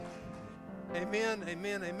Amen,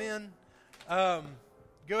 amen, amen.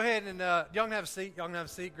 Go ahead and y'all can have a seat. Y'all can have a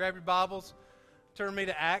seat. Grab your Bibles. Turn me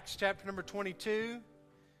to Acts chapter number 22.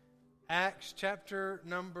 Acts chapter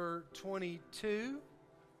number 22.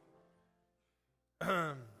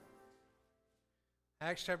 Acts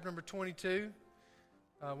chapter number 22.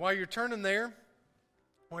 While you're turning there,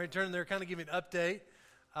 kind of give you an update.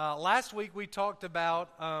 Last week we talked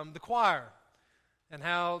about the choir and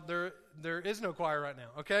how there is no choir right now.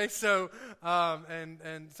 Okay, so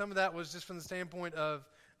and some of that was just from the standpoint of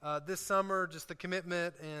this summer, just the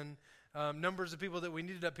commitment and numbers of people that we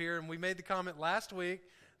needed up here. And we made the comment last week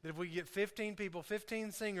that if we get 15 people,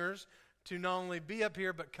 15 singers to not only be up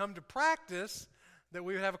here but come to practice, that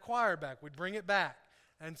we would have a choir back. We'd bring it back.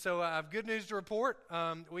 And so I have good news to report.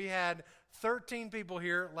 We had 13 people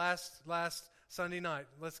here last Sunday night.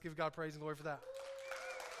 Let's give God praise and glory for that.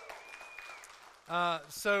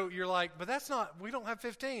 So you're like, but we don't have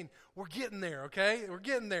 15. We're getting there, okay? We're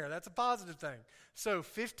getting there. That's a positive thing. So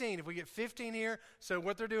 15, if we get 15 here, so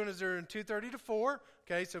what they're doing is they're in 2:30 to 4,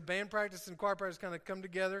 okay? So band practice and choir practice kind of come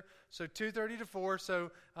together. So 2:30 to 4,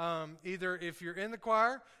 so either if you're in the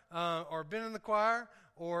choir or been in the choir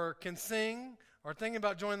or can sing or thinking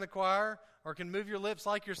about joining the choir or can move your lips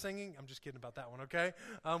like you're singing. I'm just kidding about that one, okay?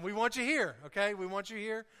 We want you here, okay? We want you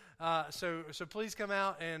here. So please come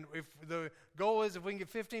out, and if the goal is if we can get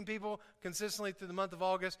 15 people consistently through the month of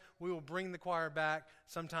August, we will bring the choir back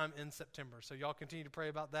sometime in September. So y'all continue to pray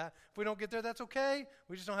about that. If we don't get there, that's okay.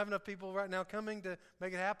 We just don't have enough people right now coming to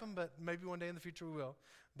make it happen, but maybe one day in the future we will.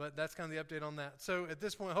 But that's kind of the update on that. So at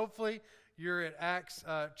this point, hopefully, you're at Acts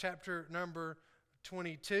chapter number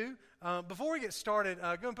 22. Before we get started,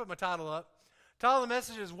 go and put my title up. Title of the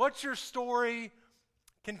message is, What's Your Story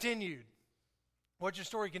Continued? What's Your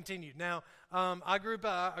Story Continued? Now, I grew up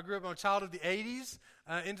I'm a child of the 80s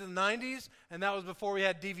into the 90s, and that was before we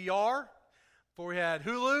had DVR, before we had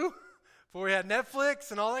Hulu, before we had Netflix,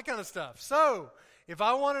 and all that kind of stuff. So, if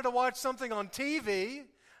I wanted to watch something on TV,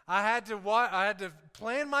 I had to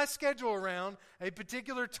plan my schedule around a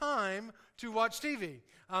particular time to watch TV.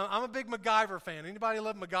 I'm a big MacGyver fan. Anybody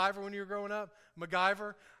love MacGyver when you were growing up?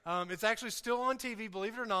 MacGyver. It's actually still on TV,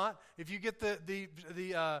 believe it or not. If you get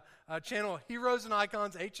the channel Heroes and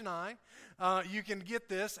Icons H&I, you can get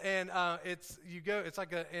this, and it's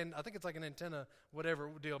like I think it's like an antenna, whatever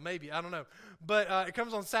deal, maybe, I don't know. But it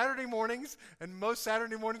comes on Saturday mornings, and most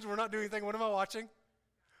Saturday mornings we're not doing anything. What am I watching?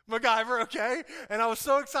 MacGyver, okay? And I was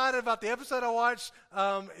so excited about the episode I watched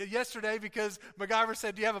yesterday because MacGyver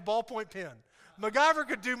said, do you have a ballpoint pen? MacGyver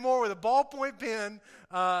could do more with a ballpoint pen,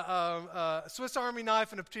 Swiss Army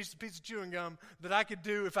knife, and a piece of chewing gum that I could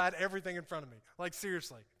do if I had everything in front of me. Like,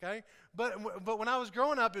 seriously, okay? But when I was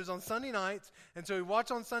growing up, it was on Sunday nights, and so we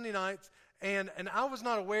watched on Sunday nights, and I was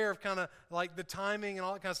not aware of kind of like the timing and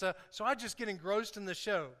all that kind of stuff, so I just get engrossed in the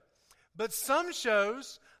show. But some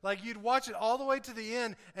shows, like you'd watch it all the way to the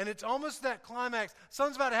end, and it's almost that climax.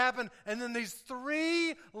 Something's about to happen, and then these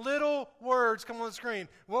three little words come on the screen.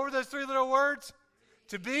 What were those three little words?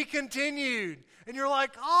 To be continued. And you're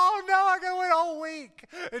like, oh no, I gotta wait all week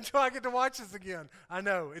until I get to watch this again. I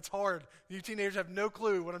know, it's hard. You teenagers have no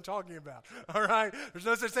clue what I'm talking about. All right? There's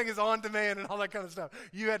no such thing as on demand and all that kind of stuff.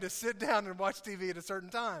 You had to sit down and watch TV at a certain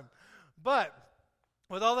time. But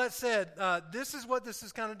with all that said, this is what this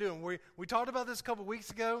is kind of doing. We talked about this a couple weeks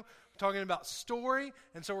ago, talking about story,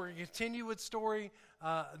 and so we're going to continue with story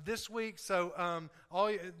this week. So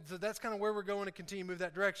that's kind of where we're going to continue to move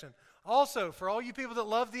that direction. Also, for all you people that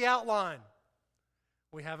love the outline,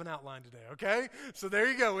 we have an outline today, okay? So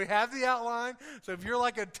there you go. We have the outline. So if you're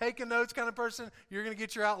like a taking notes kind of person, you're going to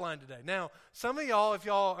get your outline today. Now, some of y'all, if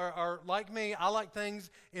y'all are like me, I like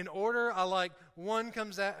things in order. I like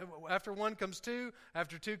after one comes two,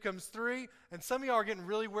 after two comes three. And some of y'all are getting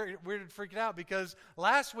really weird and freaked out because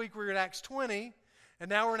last week we were at Acts 20, and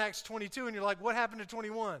now we're in Acts 22, and you're like, what happened to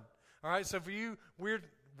 21? All right, so for you, weird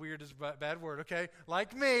is a bad word, okay?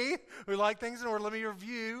 Like me, who like things in order, let me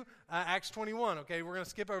review Acts 21, okay? We're going to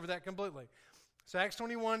skip over that completely. So Acts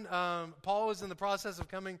 21, Paul is in the process of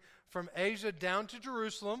coming from Asia down to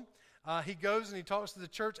Jerusalem. He goes and he talks to the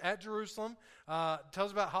church at Jerusalem,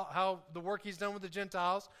 tells about how the work he's done with the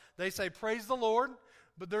Gentiles. They say, praise the Lord,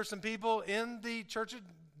 but there's some people in the church,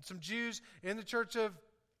 some Jews in the church of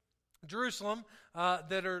Jerusalem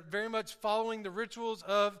that are very much following the rituals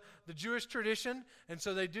of the Jewish tradition, and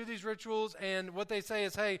so they do these rituals, and what they say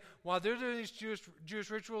is, hey, while they're doing these Jewish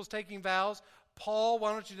rituals, taking vows, Paul,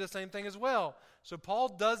 why don't you do the same thing as well? So Paul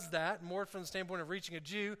does that more from the standpoint of reaching a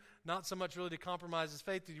Jew, not so much really to compromise his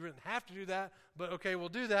faith that you didn't have to do that, but okay, we'll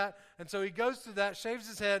do that. And so he goes through that, shaves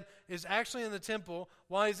his head, is actually in the temple.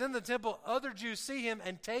 While he's in the temple, other Jews see him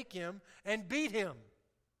and take him and beat him.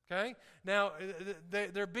 Okay? Now,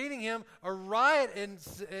 they're beating him. A riot,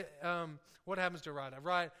 what happens to a riot? A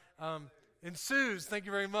riot ensues. Thank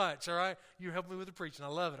you very much, all right? You helped me with the preaching. I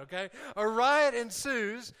love it, okay? A riot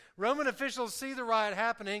ensues. Roman officials see the riot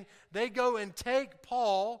happening. They go and take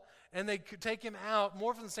Paul, and they take him out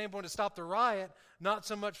more from the standpoint to stop the riot, not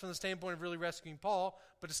so much from the standpoint of really rescuing Paul,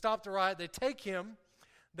 but to stop the riot. They take him,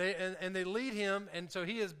 and they lead him, and so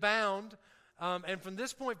he is bound. And from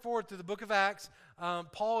this point forward through the book of Acts,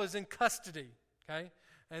 Paul is in custody, okay?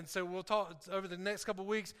 And so we'll talk over the next couple of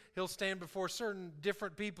weeks. He'll stand before certain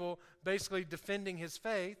different people, basically defending his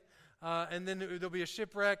faith. And then there'll be a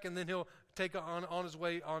shipwreck, and then he'll take on his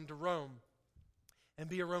way on to Rome and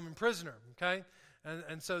be a Roman prisoner, okay?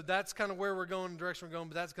 And so that's kind of where we're going, the direction we're going,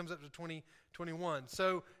 but that comes up to 2021.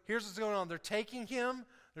 So here's what's going on. They're taking him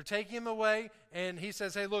away, and he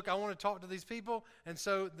says, hey, look, I want to talk to these people. And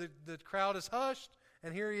so the crowd is hushed,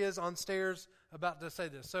 and here he is on stairs about to say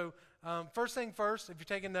this. So first thing first, if you're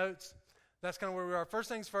taking notes, that's kind of where we are. First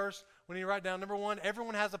things first, we need to write down, number one,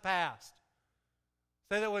 everyone has a past.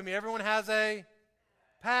 Say that with me. Everyone has a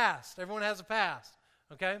past. Everyone has a past,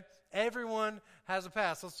 okay? Everyone has a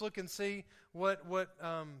past. Let's look and see what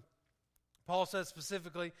Paul says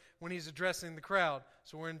specifically when he's addressing the crowd.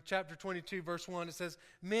 So we're in chapter 22, verse 1. It says,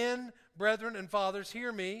 men, brethren, and fathers,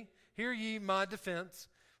 hear me, hear ye my defense,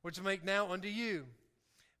 which I make now unto you.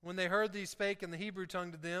 When they heard thee spake in the Hebrew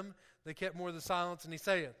tongue to them, they kept more the silence, and he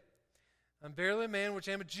saith, I'm verily a man which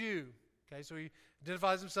am a Jew. Okay, so he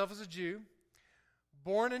identifies himself as a Jew.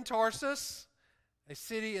 Born in Tarsus, a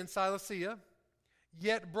city in Cilicia,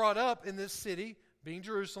 yet brought up in this city, being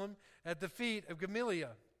Jerusalem, at the feet of Gamaliel,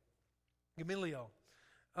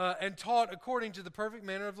 and taught according to the perfect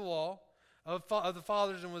manner of the law of the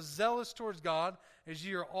fathers, and was zealous towards God, as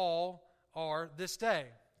ye all are this day.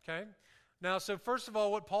 Okay? Now, so first of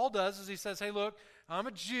all, what Paul does is he says, hey, look, I'm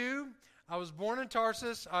a Jew. I was born in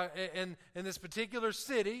Tarsus, in this particular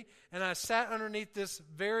city, and I sat underneath this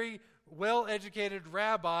very well-educated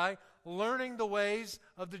rabbi, learning the ways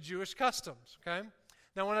of the Jewish customs. Okay?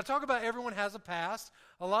 Now, when I talk about everyone has a past,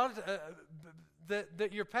 a lot of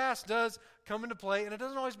that your past does come into play, and it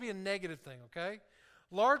doesn't always be a negative thing, okay?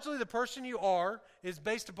 Largely, the person you are is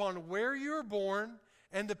based upon where you were born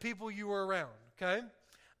and the people you were around, okay?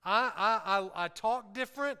 I talk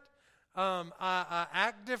different. I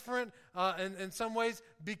act different in some ways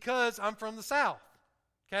because I'm from the South,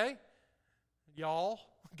 okay? Y'all,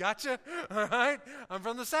 gotcha? All right? I'm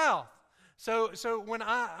from the South. So when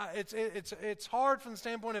it's hard from the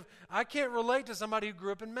standpoint of I can't relate to somebody who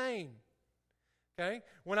grew up in Maine. Okay?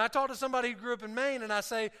 When I talk to somebody who grew up in Maine and I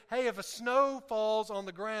say, hey, if a snow falls on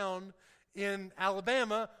the ground in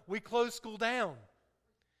Alabama, we close school down.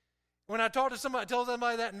 When I tell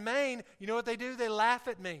somebody that in Maine, you know what they do? They laugh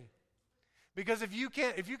at me. Because if you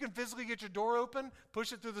can physically get your door open,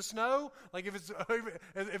 push it through the snow, like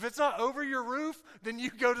if it's not over your roof, then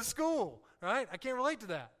you go to school, right? I can't relate to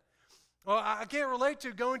that. Well, I can't relate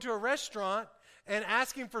to going to a restaurant and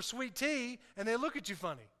asking for sweet tea and they look at you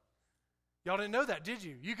funny. Y'all didn't know that, did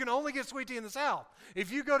you? You can only get sweet tea in the South.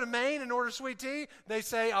 If you go to Maine and order sweet tea, they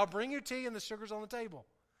say, I'll bring you tea and the sugar's on the table.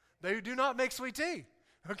 They do not make sweet tea,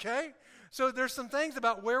 okay? So there's some things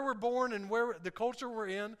about where we're born and where the culture we're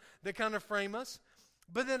in that kind of frame us,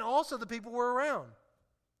 but then also the people we're around.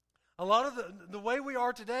 A lot of the way we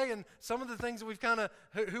are today and some of the things that we've kind of,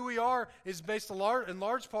 who we are is based in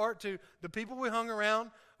large part to the people we hung around,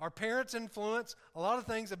 our parents' influence, a lot of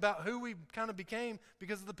things about who we kind of became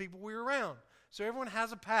because of the people we were around. So everyone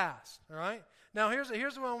has a past, all right? Now here's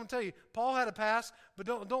what I want to tell you. Paul had a past, but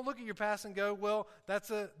don't look at your past and go, well, that's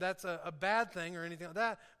a bad thing or anything like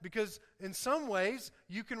that, because in some ways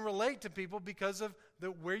you can relate to people because of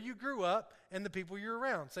where you grew up and the people you're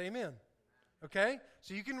around. Say amen. Okay?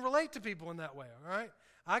 So you can relate to people in that way, all right?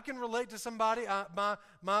 I can relate to somebody.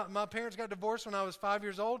 My parents got divorced when I was 5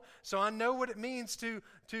 years old, so I know what it means to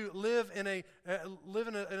live in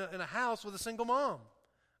a house with a single mom.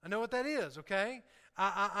 I know what that is, okay?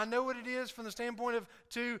 I know what it is from the standpoint of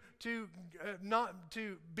to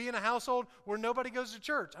be in a household where nobody goes to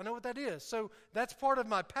church. I know what that is. So that's part of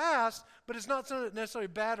my past, but it's not necessarily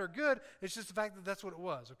bad or good. It's just the fact that that's what it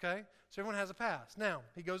was, okay? So everyone has a past. Now,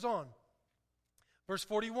 he goes on. Verse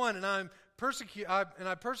 41, and I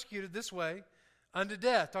persecuted this way unto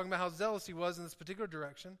death, talking about how zealous he was in this particular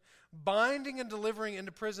direction, binding and delivering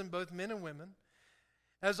into prison both men and women,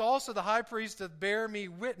 as also the high priest doth bear me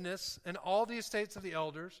witness, and all the estates of the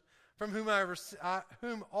elders, from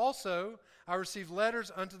whom also I received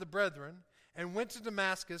letters unto the brethren, and went to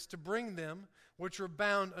Damascus to bring them which were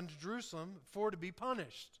bound unto Jerusalem for to be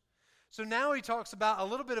punished. So now he talks about a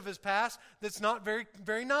little bit of his past that's not very,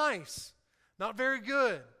 very nice, not very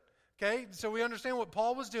good. Okay, so we understand what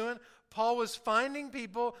Paul was doing. Paul was finding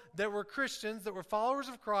people that were Christians, that were followers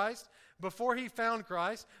of Christ before he found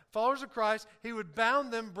Christ. Followers of Christ, he would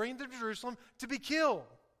bound them, bring them to Jerusalem to be killed.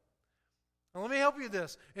 Now, let me help you with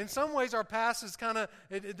this. In some ways, our past is kind of,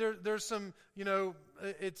 there's some,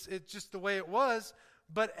 it's just the way it was.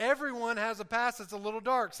 But everyone has a past that's a little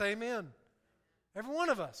dark. Say amen. Every one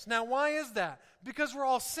of us. Now, why is that? Because we're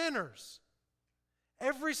all sinners.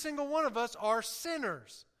 Every single one of us are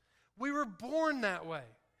sinners. We were born that way.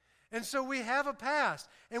 And so we have a past.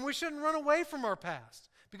 And we shouldn't run away from our past.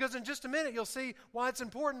 Because in just a minute, you'll see why it's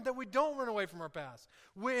important that we don't run away from our past.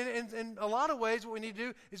 In a lot of ways, what we need to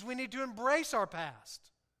do is we need to embrace our past.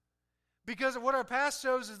 Because what our past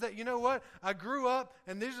shows is that, you know what, I grew up,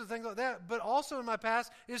 and these are things like that, but also in my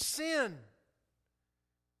past is sin.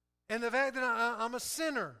 And the fact that I'm a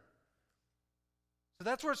sinner. So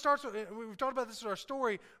that's where it starts. We've talked about this with our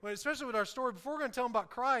story, especially with our story. Before we're going to tell them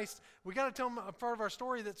about Christ, we've got to tell them a part of our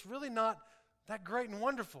story that's really not that great and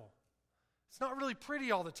wonderful. It's not really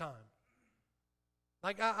pretty all the time.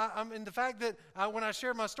 Like I'm in the fact that when I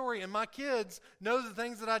share my story and my kids know the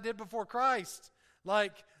things that I did before Christ,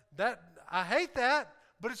 like that, I hate that,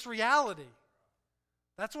 but it's reality.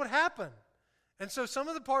 That's what happened. And so some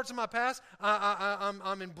of the parts of my past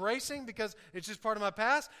I'm embracing because it's just part of my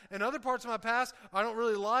past, and other parts of my past I don't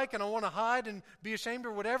really like and I want to hide and be ashamed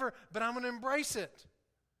or whatever, but I'm going to embrace it.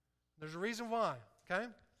 There's a reason why, okay?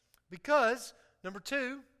 Because, number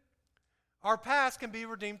 2, our past can be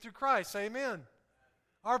redeemed through Christ. Say amen.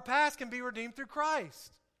 Our past can be redeemed through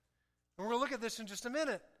Christ. And we're going to look at this in just a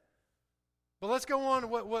minute. But let's go on to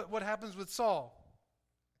what happens with Saul.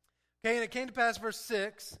 Okay, and it came to pass, verse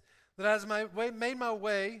 6, that as I made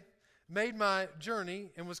my journey,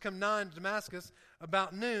 and was come nigh to Damascus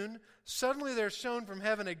about noon, suddenly there shone from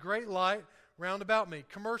heaven a great light round about me.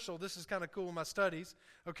 Commercial, this is kind of cool in my studies.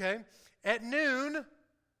 Okay, at noon,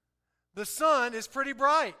 the sun is pretty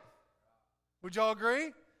bright. Would y'all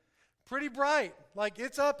agree? Pretty bright. Like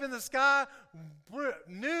it's up in the sky,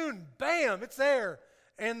 noon, bam, it's there.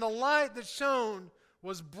 And the light that shone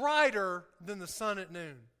was brighter than the sun at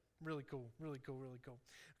noon. Really cool, really cool, really cool.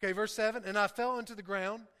 Okay, verse 7, and I fell into the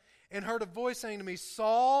ground and heard a voice saying to me,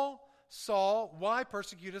 Saul, Saul, why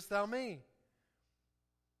persecutest thou me?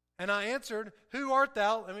 And I answered, who art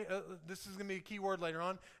thou? This is going to be a key word later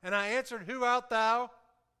on. And I answered, who art thou,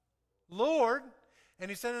 Lord? And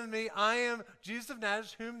he said unto me, I am Jesus of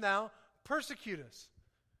Nazareth, whom thou persecutest.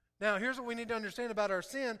 Now, here's what we need to understand about our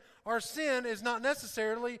sin. Our sin is not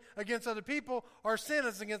necessarily against other people. Our sin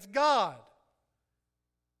is against God.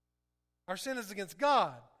 Our sin is against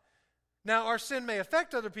God. Now, our sin may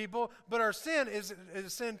affect other people, but our sin is a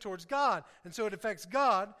sin towards God. And so it affects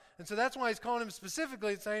God. And so that's why he's calling him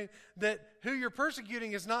specifically, saying that who you're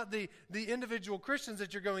persecuting is not the individual Christians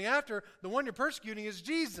that you're going after. The one you're persecuting is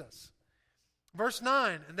Jesus. Verse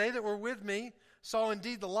 9, and they that were with me saw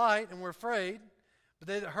indeed the light and were afraid, but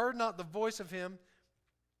they heard not the voice of him,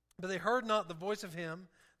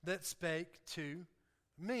 that spake to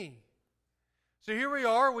me. So here we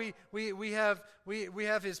are. We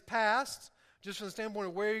have his past, just from the standpoint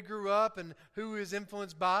of where he grew up and who he was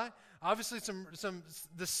influenced by. Obviously,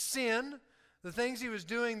 the sin, the things he was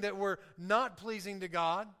doing that were not pleasing to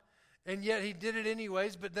God, and yet he did it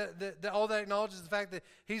anyways. But all that acknowledges the fact that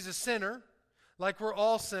he's a sinner, like we're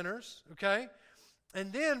all sinners. Okay,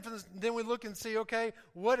 and then we look and see, okay,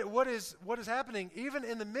 what is happening even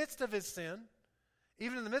in the midst of his sin.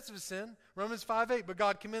 Even in the midst of his sin, Romans 5:8, but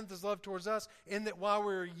God commendeth his love towards us in that while we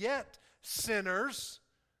were yet sinners,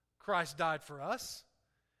 Christ died for us.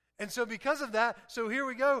 And so because of that, so here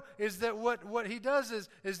we go, is that what he does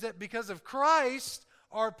is that because of Christ,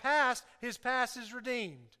 his past is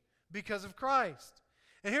redeemed because of Christ.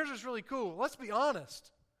 And here's what's really cool. Let's be honest.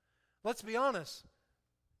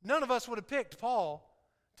 None of us would have picked Paul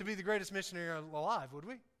to be the greatest missionary alive, would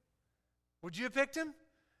we? Would you have picked him?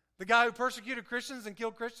 The guy who persecuted Christians and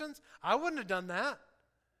killed Christians? I wouldn't have done that.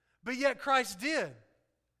 But yet Christ did.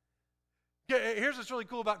 Here's what's really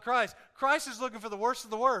cool about Christ. Christ is looking for the worst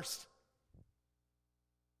of the worst.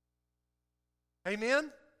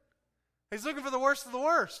 Amen? He's looking for the worst of the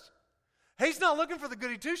worst. He's not looking for the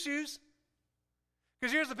goody two-shoes.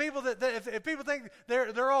 Because here's the people that if people think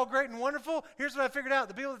they're all great and wonderful, here's what I figured out.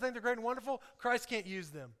 The people that think they're great and wonderful, Christ can't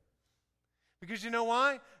use them. Because you know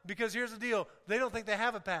why? Because here's the deal. They don't think they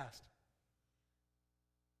have a past.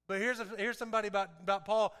 But here's somebody about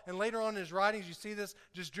Paul, and later on in his writings, you see this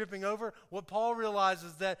just dripping over. What Paul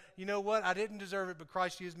realizes that, you know what, I didn't deserve it, but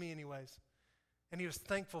Christ used me anyways. And he was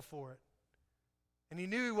thankful for it. And he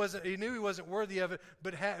knew he wasn't worthy of it,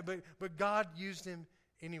 but God used him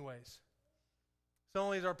anyways. So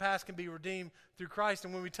only as our past can be redeemed through Christ.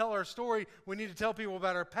 And when we tell our story, we need to tell people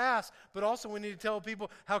about our past, but also we need to tell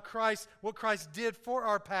people what Christ did for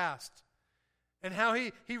our past. And how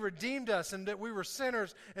he redeemed us, and that we were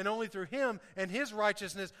sinners, and only through him and his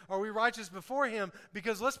righteousness are we righteous before him.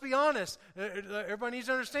 Because let's be honest, everybody needs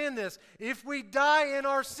to understand this. If we die in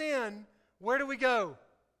our sin, where do we go?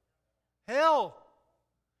 Hell.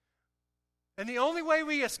 And the only way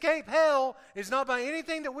we escape hell is not by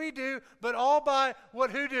anything that we do, but all by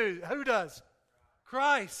who does?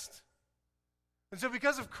 Christ. And so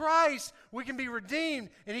because of Christ, we can be redeemed,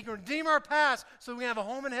 and he can redeem our past so we can have a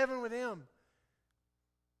home in heaven with him.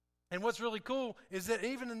 And what's really cool is that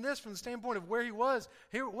even in this, from the standpoint of where he was,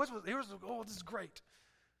 this is great.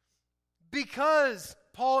 Because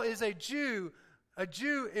Paul is a Jew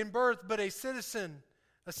in birth, but a citizen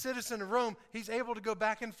of Rome, he's able to go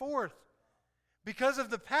back and forth. Because of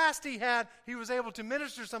the past he had, he was able to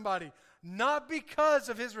minister to somebody. Not because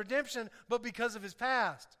of his redemption, but because of his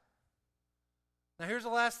past. Now here's the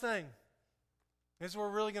last thing. This is where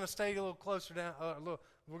we're really going to stay a little closer down.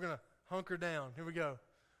 We're going to hunker down. Here we go.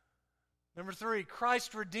 Number 3,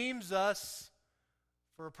 Christ redeems us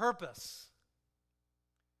for a purpose.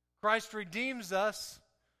 Christ redeems us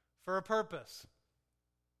for a purpose.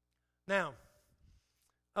 Now,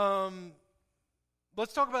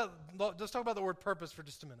 let's talk about the word purpose for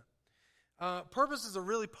just a minute. Purpose is a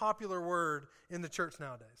really popular word in the church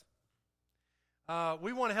nowadays.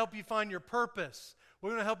 We want to help you find your purpose. We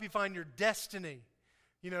want to help you find your destiny.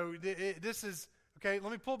 You know, this is, okay,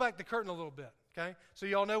 let me pull back the curtain a little bit. Okay, so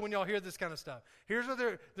y'all know when y'all hear this kind of stuff. Here's what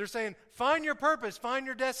they're saying: find your purpose, find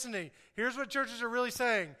your destiny. Here's what churches are really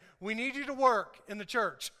saying: we need you to work in the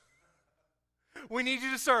church. We need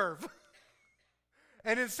you to serve.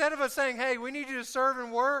 And instead of us saying, hey, we need you to serve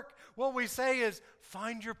and work, what we say is,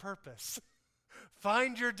 find your purpose.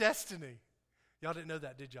 Find your destiny. Y'all didn't know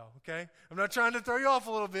that, did y'all? Okay, I'm not trying to throw you off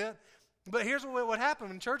a little bit. But here's what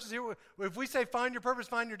happened in churches here. If we say find your purpose,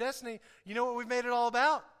 find your destiny, you know what we've made it all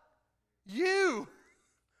about? You.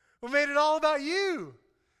 We made it all about you.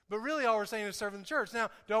 But really all we're saying is serve in the church. Now,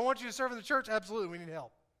 do I want you to serve in the church? Absolutely. We need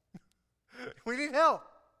help. We need help.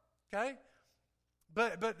 Okay?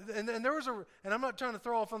 But there was and I'm not trying to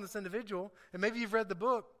throw off on this individual, and maybe you've read the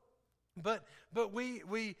book, but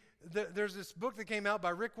there's this book that came out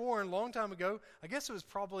by Rick Warren a long time ago. I guess it was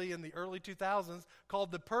probably in the early 2000s,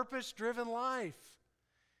 called The Purpose-Driven Life.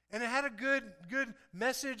 And it had a good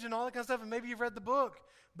message and all that kind of stuff, and maybe you've read the book.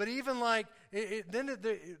 But even like,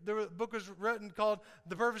 the book was written called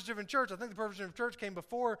The Purpose-Driven Church. I think The Purpose-Driven Church came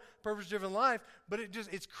before Purpose-Driven Life, but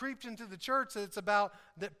it's creeped into the church that it's about,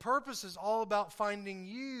 that purpose is all about finding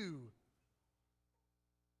you.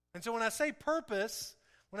 And so when I say purpose,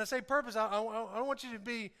 I don't want you to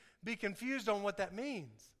be confused on what that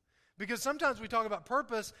means. Because sometimes we talk about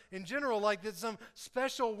purpose in general like it's some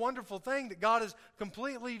special, wonderful thing that God has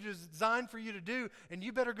completely designed for you to do, and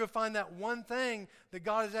you better go find that one thing that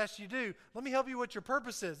God has asked you to do. Let me help you what your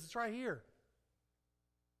purpose is. It's right here.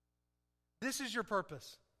 This is your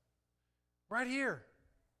purpose. Right here.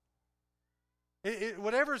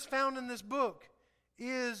 Whatever is found in this book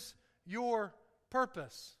is your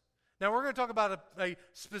purpose. Now, we're going to talk about a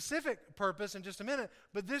specific purpose in just a minute,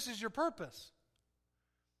 but this is your purpose.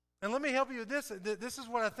 And let me help you with this. This is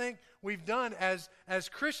what I think we've done as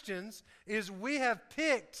Christians, is we have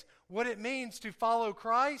picked what it means to follow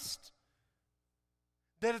Christ,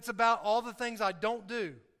 that it's about all the things I don't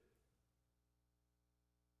do.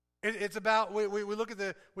 It's about, we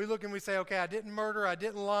look and we say, okay, I didn't murder, I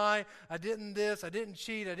didn't lie, I didn't this, I didn't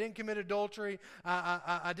cheat, I didn't commit adultery,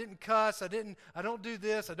 I didn't cuss, I don't do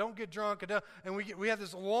this, I don't get drunk, and we have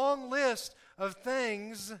this long list of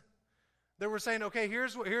things that we're saying, okay,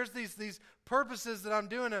 here's these purposes that I'm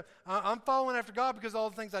doing. I'm following after God because of all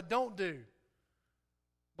the things I don't do.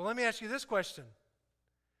 But let me ask you this question.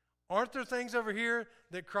 Aren't there things over here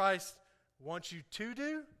that Christ wants you to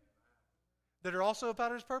do that are also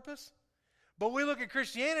about his purpose? But we look at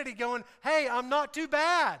Christianity going, hey, I'm not too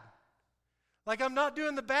bad. Like, I'm not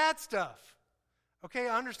doing the bad stuff. Okay,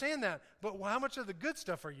 I understand that. But how much of the good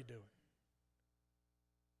stuff are you doing?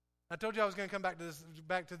 I told you I was going to come back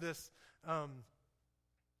to this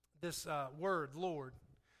word, Lord.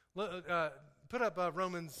 Put up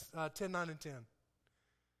Romans 10:9 and 10.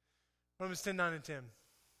 Romans 10:9 and 10.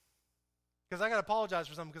 Because I got to apologize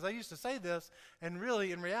for something, because I used to say this, and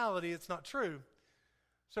really, in reality, it's not true.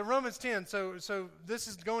 So Romans 10, so this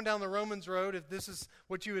is going down the Romans road. If this is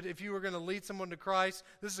what you would, if you were going to lead someone to Christ,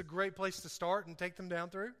 this is a great place to start and take them down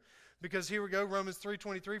through. Because here we go, Romans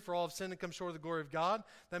 3:23, for all have sinned and come short of the glory of God.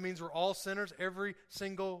 That means we're all sinners, every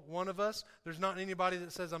single one of us. There's not anybody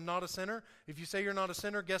that says, I'm not a sinner. If you say you're not a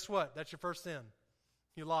sinner, guess what? That's your first sin.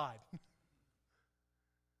 You lied.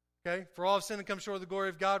 Okay, for all have sinned and come short of the glory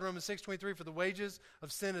of God. Romans 6:23, for the wages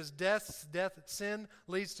of sin is death. Sin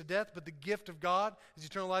leads to death, but the gift of God is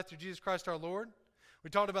eternal life through Jesus Christ our Lord.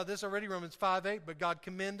 We talked about this already, Romans 5:8, but God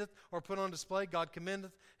commendeth, or put on display, God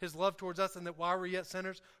commendeth his love towards us, and that while we're yet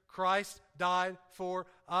sinners, Christ died for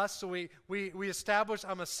us. So we establish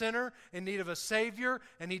I'm a sinner in need of a Savior,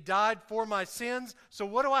 and he died for my sins. So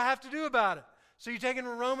what do I have to do about it? So you take in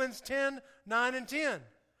Romans 10:9 and 10.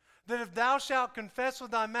 That if thou shalt confess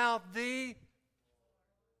with thy mouth the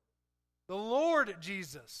Lord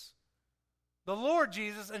Jesus,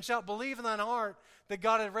 and shalt believe in thine heart that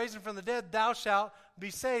God hath raised him from the dead, thou shalt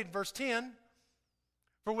be saved. Verse 10,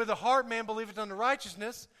 for with the heart man believeth unto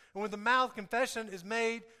righteousness, and with the mouth confession is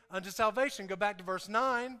made unto salvation. Go back to verse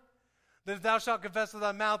 9, that if thou shalt confess with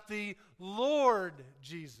thy mouth the Lord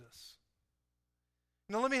Jesus.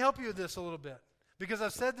 Now let me help you with this a little bit. Because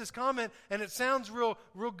I've said this comment, and it sounds real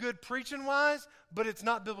good preaching-wise, but it's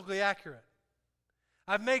not biblically accurate.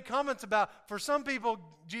 I've made comments about, for some people,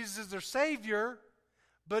 Jesus is their Savior,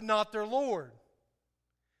 but not their Lord.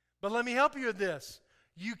 But let me help you with this.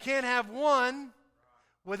 You can't have one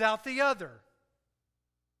without the other.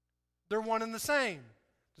 They're one and the same.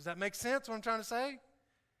 Does that make sense, what I'm trying to say?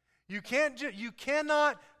 You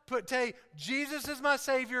cannot say, Jesus is my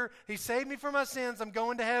Savior, he saved me from my sins, I'm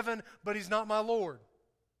going to heaven, but he's not my Lord.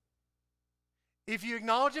 If you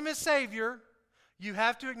acknowledge him as Savior, you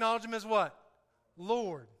have to acknowledge him as what?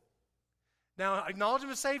 Lord. Now, acknowledge him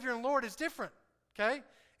as Savior and Lord is different, okay?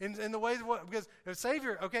 In the way that what, because if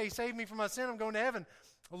Savior, okay, he saved me from my sin, I'm going to heaven.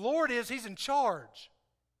 Lord he's in charge.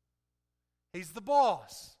 He's the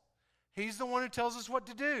boss. He's the one who tells us what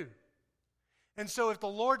to do. And so if the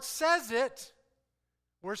Lord says it,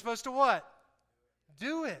 we're supposed to what?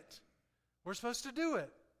 Do it. We're supposed to do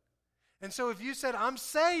it. And so if you said, I'm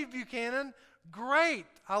saved, Buchanan, great.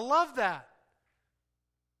 I love that.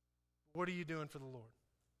 What are you doing for the Lord?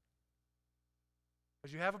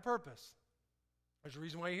 Because you have a purpose. There's a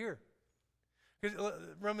reason why you're here.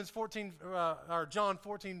 Romans 14, or John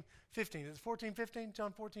 14:15. Is it 14:15?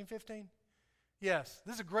 John 14:15? Yes.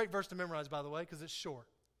 This is a great verse to memorize, by the way, because it's short.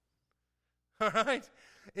 All right?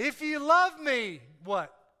 If you love me,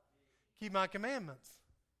 what? Keep my commandments.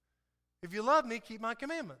 If you love me, keep my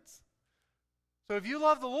commandments. So if you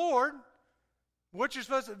love the Lord, what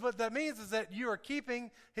that means is that you are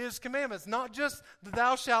keeping his commandments. Not just the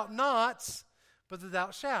thou shalt nots, but the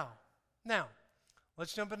thou shalt. Now,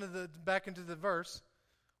 let's jump back into the verse.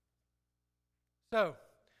 So,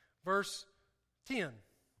 verse 10.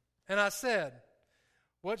 And I said,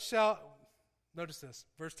 notice this,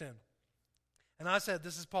 verse 10. And I said,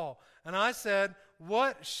 this is Paul, and I said,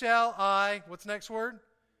 what shall I, what's the next word?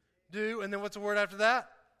 Do, and then what's the word after that?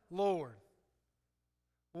 Lord.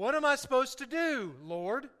 What am I supposed to do,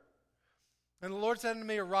 Lord? And the Lord said unto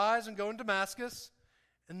me, arise and go into Damascus,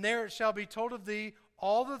 and there it shall be told of thee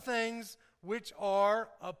all the things which are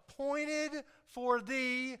appointed for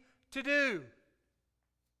thee to do.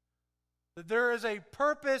 That there is a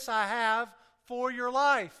purpose I have for your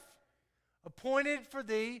life, appointed for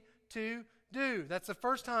thee to do. That's the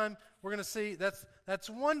first time we're going to see, that's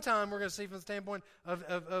one time we're going to see from the standpoint of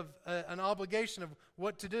an obligation of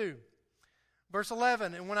what to do. Verse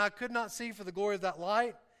 11, and when I could not see for the glory of that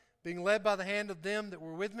light, being led by the hand of them that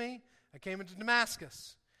were with me, I came into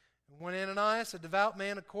Damascus. And when Ananias, a devout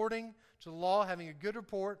man according to the law, having a good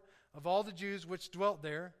report of all the Jews which dwelt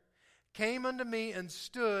there, came unto me and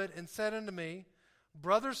stood and said unto me,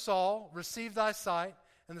 Brother Saul, receive thy sight.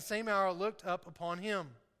 And the same hour I looked up upon him.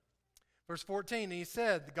 Verse 14, and he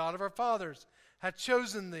said, the God of our fathers hath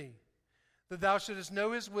chosen thee, that thou shouldest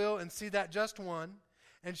know his will and see that just one,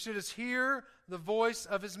 and shouldest hear the voice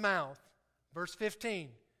of his mouth. Verse 15,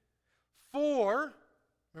 remember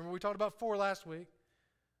we talked about last week.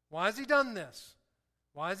 Why has he done this?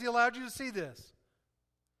 Why has he allowed you to see this?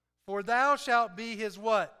 For thou shalt be his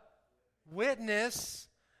what? Witness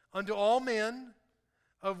unto all men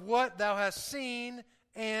of what thou hast seen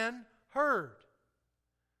and heard.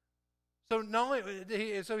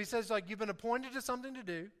 So he says, like, you've been appointed to something to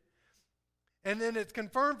do, and then it's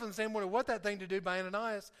confirmed from the same way of what that thing to do by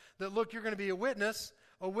Ananias, that look, you're going to be a witness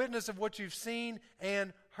of what you've seen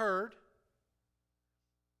and heard.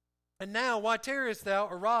 And now, why tarriest thou?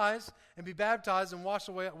 Arise and be baptized and wash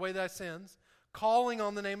away thy sins, calling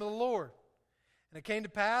on the name of the Lord. And it came to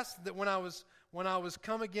pass that when I was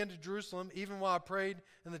come again to Jerusalem, even while I prayed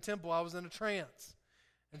in the temple, I was in a trance,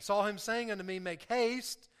 and saw him saying unto me, Make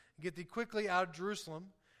haste, and get thee quickly out of Jerusalem,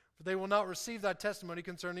 for they will not receive thy testimony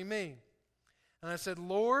concerning me. And I said,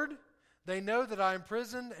 Lord, they know that I am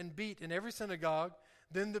imprisoned and beat in every synagogue,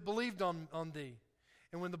 them that believed on thee.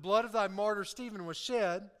 And when the blood of thy martyr Stephen was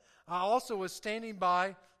shed, I also was standing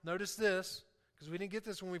by, notice this, because we didn't get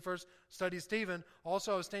this when we first studied Stephen,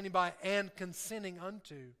 also I was standing by and consenting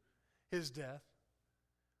unto his death.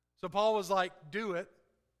 So Paul was like, do it.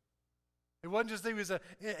 It wasn't just that he was an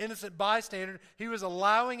innocent bystander. He was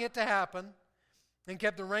allowing it to happen, and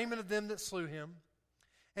kept the raiment of them that slew him.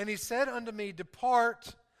 And he said unto me,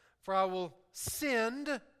 Depart, for I will send.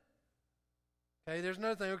 Okay, there's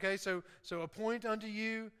another thing. Okay, so appoint unto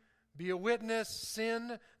you, be a witness,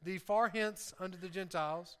 send thee far hence unto the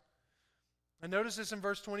Gentiles. And notice this in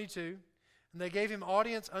verse 22. And they gave him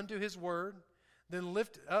audience unto his word, then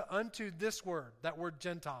lift unto this word, that word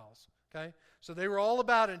Gentiles. Okay, so they were all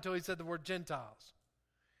about it until he said the word Gentiles.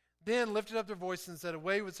 Then lifted up their voice and said,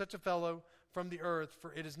 Away with such a fellow from the earth,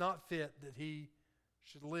 for it is not fit that he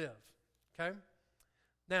should live. Okay?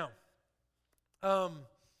 Now,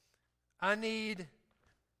 I need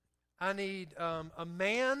a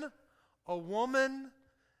man, a woman,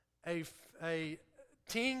 a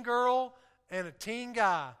teen girl, and a teen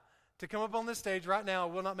guy to come up on this stage right now.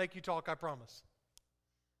 I will not make you talk, I promise.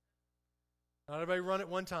 Not everybody run at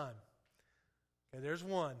one time. Okay, there's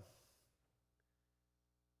one.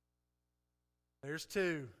 There's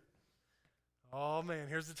two. Oh, man,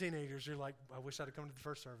 here's the teenagers. You're like, I wish I'd have come to the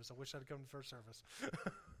first service. I wish I'd have come to the first service.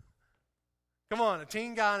 Come on, a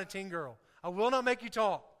teen guy and a teen girl. I will not make you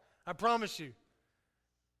talk. I promise you.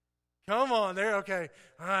 Come on, there. Okay.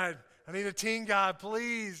 All right. I need a teen guy.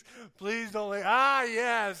 Please. Please don't let.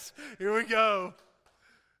 Yes. Here we go.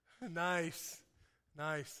 Nice.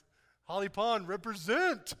 Nice. Holly Pond,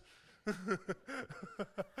 represent.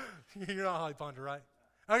 You're not Holly Ponder, right?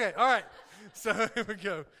 Okay. All right. So here we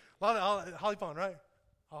go. A lot of Holly Pond, right?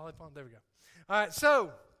 Holly Pond. There we go. All right.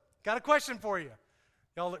 So, got a question for you.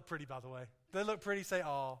 Y'all look pretty, by the way. They look pretty. Say,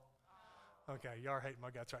 aw. Okay. Y'all are hating my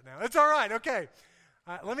guts right now. It's all right. Okay.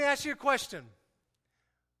 All right, let me ask you a question.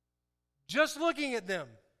 Just looking at them,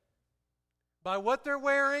 by what they're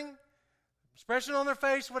wearing, expression on their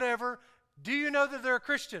face, whatever, do you know that they're a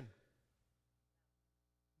Christian?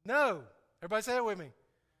 No. Everybody say that with me.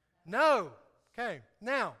 No. Okay.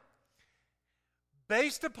 Now,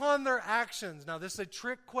 based upon their actions, now this is a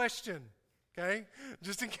trick question, okay?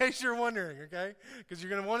 Just in case you're wondering, okay? Because you're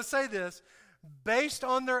going to want to say this. Based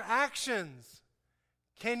on their actions,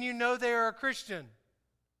 can you know they are a Christian?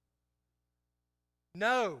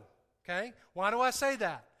 No. Okay? Why do I say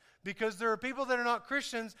that? Because there are people that are not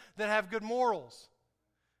Christians that have good morals.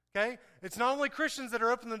 Okay? It's not only Christians that are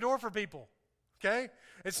opening the door for people. Okay?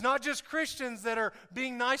 It's not just Christians that are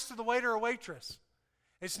being nice to the waiter or waitress.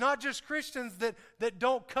 It's not just Christians that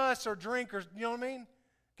don't cuss or drink or, you know what I mean?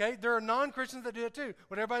 Okay? There are non-Christians that do it too.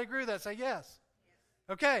 Would everybody agree with that? Say yes.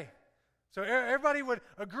 Okay. So everybody would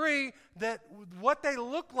agree that what they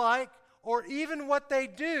look like or even what they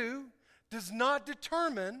do does not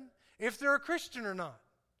determine if they're a Christian or not.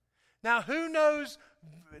 Now, who knows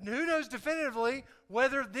definitively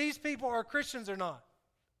whether these people are Christians or not?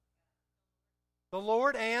 The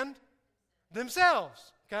Lord and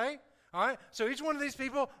themselves. Okay? All right? So each one of these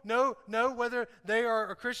people know whether they are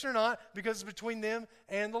a Christian or not because it's between them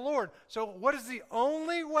and the Lord. So what is the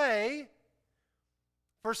only way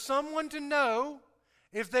for someone to know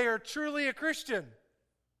if they are truly a Christian?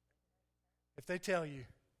 If they tell you.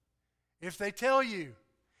 If they tell you.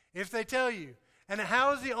 If they tell you. And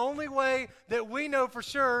how is the only way that we know for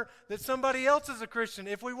sure that somebody else is a Christian?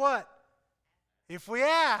 If we what? If we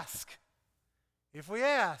ask. If we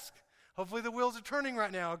ask. Hopefully the wheels are turning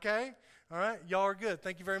right now, okay? All right? Y'all are good.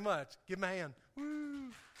 Thank you very much. Give them a hand.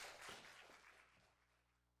 Woo.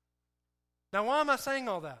 Now, why am I saying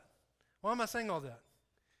all that? Why am I saying all that?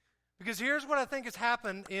 Because here's what I think has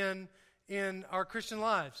happened in our Christian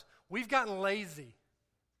lives. We've gotten lazy.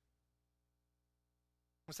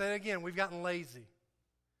 I'll say it again. We've gotten lazy.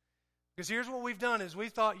 Because here's what we've done is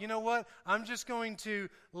we've thought, you know what? I'm just going to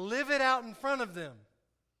live it out in front of them.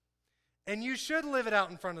 And you should live it out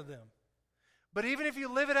in front of them. But even if you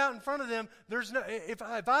live it out in front of them, there's no. If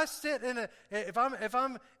I sit if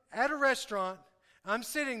I'm at a restaurant, I'm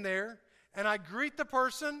sitting there and I greet the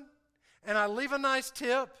person and I leave a nice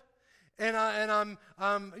tip and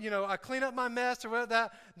I clean up my mess or whatever,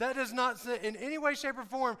 that does not in any way, shape, or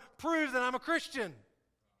form prove that I'm a Christian.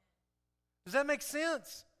 Does that make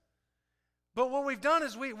sense? But what we've done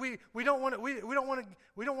is we don't want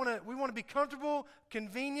to be comfortable,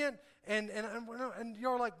 convenient, and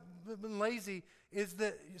you're like lazy. Is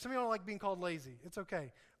that some of y'all like being called lazy? It's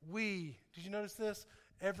okay. Did you notice this?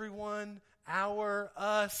 Everyone,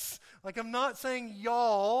 us. Like, I'm not saying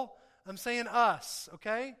y'all, I'm saying us,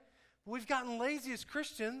 okay? We've gotten lazy as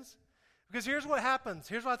Christians because here's what happens.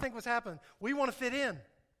 Here's what I think what's happened. We want to fit in.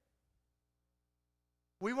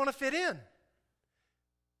 We want to fit in.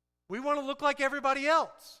 We want to look like everybody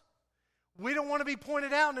else. We don't want to be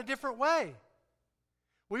pointed out in a different way.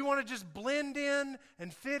 We want to just blend in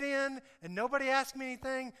and fit in, and nobody ask me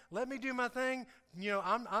anything. Let me do my thing.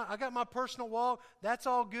 I got my personal walk. That's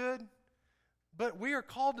all good. But we are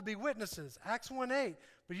called to be witnesses. Acts 1:8.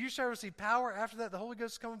 But you shall receive power. After that, the Holy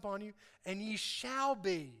Ghost will come upon you, and ye shall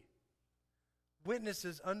be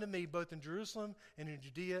witnesses unto me, both in Jerusalem and in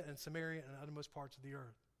Judea and Samaria and uttermost parts of the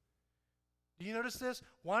earth. Do you notice this?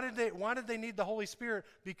 Why did they need the Holy Spirit?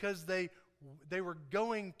 Because they were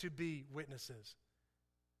going to be witnesses.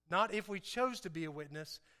 Not if we chose to be a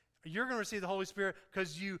witness. You're going to receive the Holy Spirit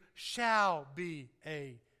because you shall be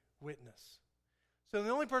a witness. So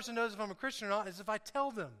the only person who knows if I'm a Christian or not is if I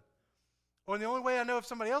tell them. Or the only way I know if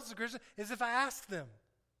somebody else is a Christian is if I ask them.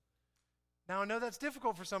 Now I know that's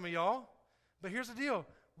difficult for some of y'all, but here's the deal.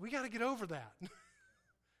 We got to get over that.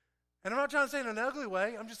 And I'm not trying to say it in an ugly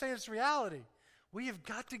way. I'm just saying it's reality. We have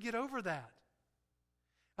got to get over that.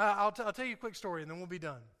 I'll tell you a quick story, and then we'll be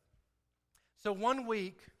done. So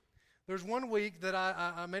there's 1 week that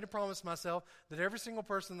I made a promise to myself that every single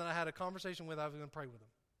person that I had a conversation with, I was going to pray with them.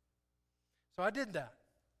 So I did that.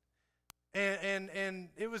 And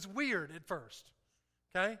it was weird at first,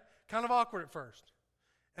 okay? Kind of awkward at first.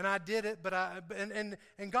 And I did it, but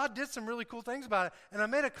and God did some really cool things about it. And I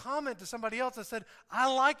made a comment to somebody else. I said,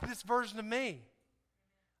 I like this version of me.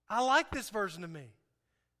 I like this version of me.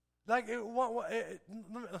 I think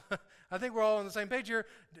we're all on the same page here.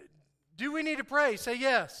 Do we need to pray? Say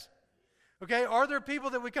yes. Okay, are there people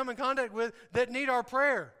that we come in contact with that need our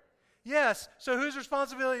prayer? Yes. So whose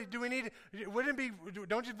responsibility do we need? Wouldn't it be,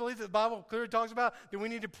 don't you believe that the Bible clearly talks about, do we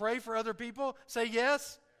need to pray for other people? Say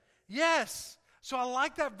yes. Yes. So I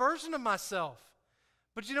like that version of myself.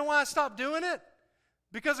 But you know why I stopped doing it?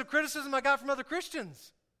 Because of criticism I got from other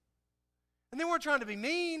Christians. And they weren't trying to be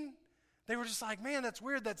mean. They were just like, man, that's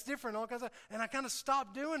weird, that's different, all kinds of, and I kind of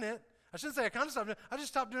stopped doing it. I shouldn't say I kind of stopped doing it. I just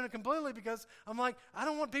stopped doing it completely because I'm like, I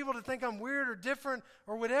don't want people to think I'm weird or different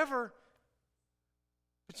or whatever.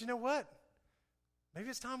 But you know what? Maybe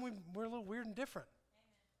it's time we're a little weird and different.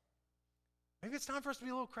 Maybe it's time for us to be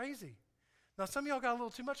a little crazy. Now, some of y'all got a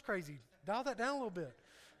little too much crazy. Dial that down a little bit,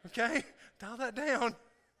 okay? Dial that down.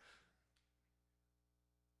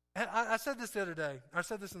 And I said this the other day. I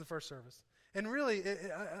said this in the first service. And really,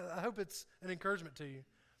 I hope it's an encouragement to you.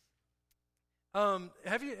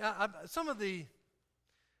 Have you some of the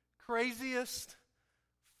craziest,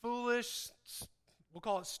 foolish, we'll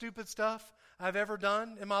call it stupid stuff I've ever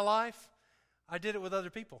done in my life? I did it with other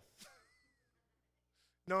people.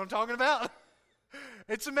 Know what I'm talking about?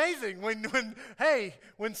 It's amazing when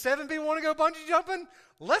 7 people want to go bungee jumping,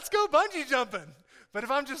 let's go bungee jumping. But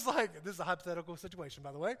if I'm just like, this is a hypothetical situation,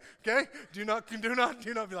 by the way, okay? Do not be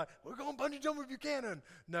like, we're going bungee jumping if you can.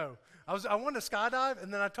 No. I wanted to skydive,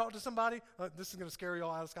 and then I talked to somebody. This is going to scare you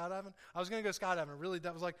all out of skydiving. I was going to go skydiving. Really,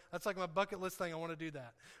 that's like my bucket list thing. I want to do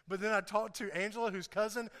that. But then I talked to Angela, whose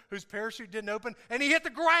cousin, whose parachute didn't open, and he hit the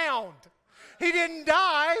ground. He didn't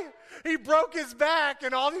die. He broke his back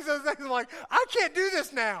and all these other things. I'm like, I can't do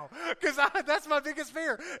this now because that's my biggest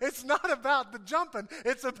fear. It's not about the jumping.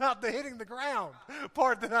 It's about the hitting the ground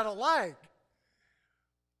part that I don't like.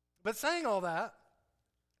 But saying all that,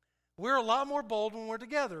 we're a lot more bold when we're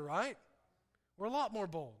together, right? We're a lot more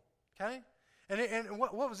bold, okay? And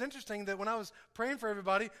what was interesting that when I was praying for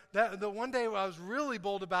everybody, that the one day I was really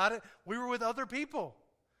bold about it, we were with other people.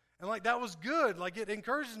 And like that was good. Like it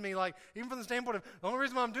encourages me, like even from the standpoint of the only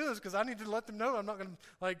reason why I'm doing this is because I need to let them know I'm not going to,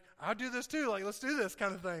 like, I do this too. Like, let's do this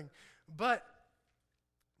kind of thing. But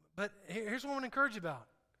here's what I want to encourage you about.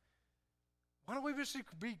 Why don't we just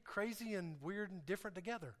be crazy and weird and different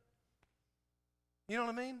together? You know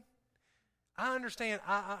what I mean? I understand.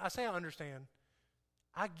 I say I understand.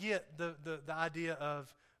 I get the idea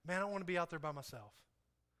of, man, I don't want to be out there by myself.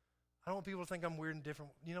 I don't want people to think I'm weird and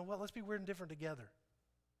different. You know what? Let's be weird and different together.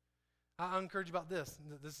 I encourage you about this.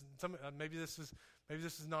 Maybe this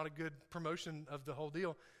is not a good promotion of the whole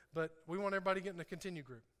deal, but we want everybody to get in a continue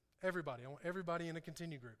group. Everybody. I want everybody in a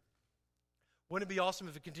continue group. Wouldn't it be awesome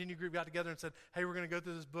if a continue group got together and said, hey, we're going to go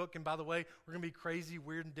through this book, and by the way, we're going to be crazy,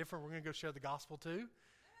 weird, and different. We're going to go share the gospel too.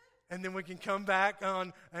 And then we can come back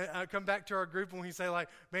to our group and we say like,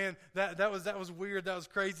 man, that was weird, that was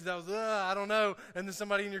crazy, that was I don't know. And then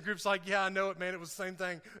somebody in your group's like, yeah, I know it, man, it was the same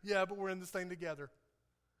thing. Yeah, but we're in this thing together.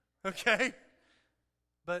 Okay?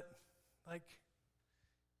 But like,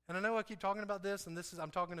 and I know I keep talking about this, and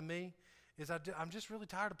I'm talking to me, I'm just really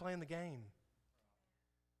tired of playing the game.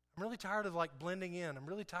 I'm really tired of like blending in. I'm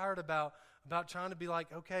really tired about trying to be like,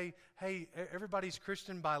 okay, hey, everybody's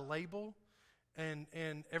Christian by label, and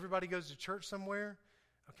everybody goes to church somewhere.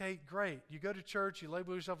 Okay, great. You go to church, you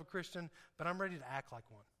label yourself a Christian, but I'm ready to act like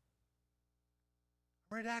one.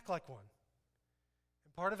 I'm ready to act like one.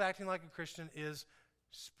 And part of acting like a Christian is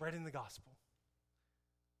spreading the gospel.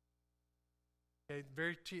 Okay,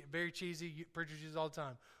 very cheesy. Preachers use it all the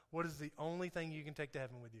time. What is the only thing you can take to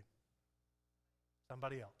heaven with you?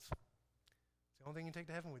 Somebody else. The only thing you can take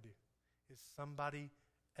to heaven with you is somebody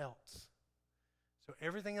else. So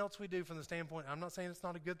everything else we do from the standpoint, I'm not saying it's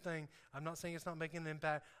not a good thing. I'm not saying it's not making an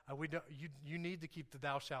impact. You need to keep the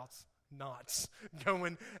thou shouts nots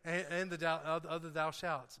going and the other thou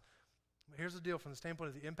shouts. But here's the deal from the standpoint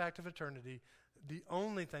of the impact of eternity. The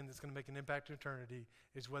only thing that's going to make an impact in eternity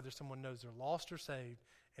is whether someone knows they're lost or saved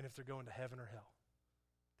and if they're going to heaven or hell.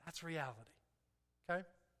 That's reality. Okay?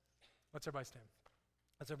 Let's everybody stand.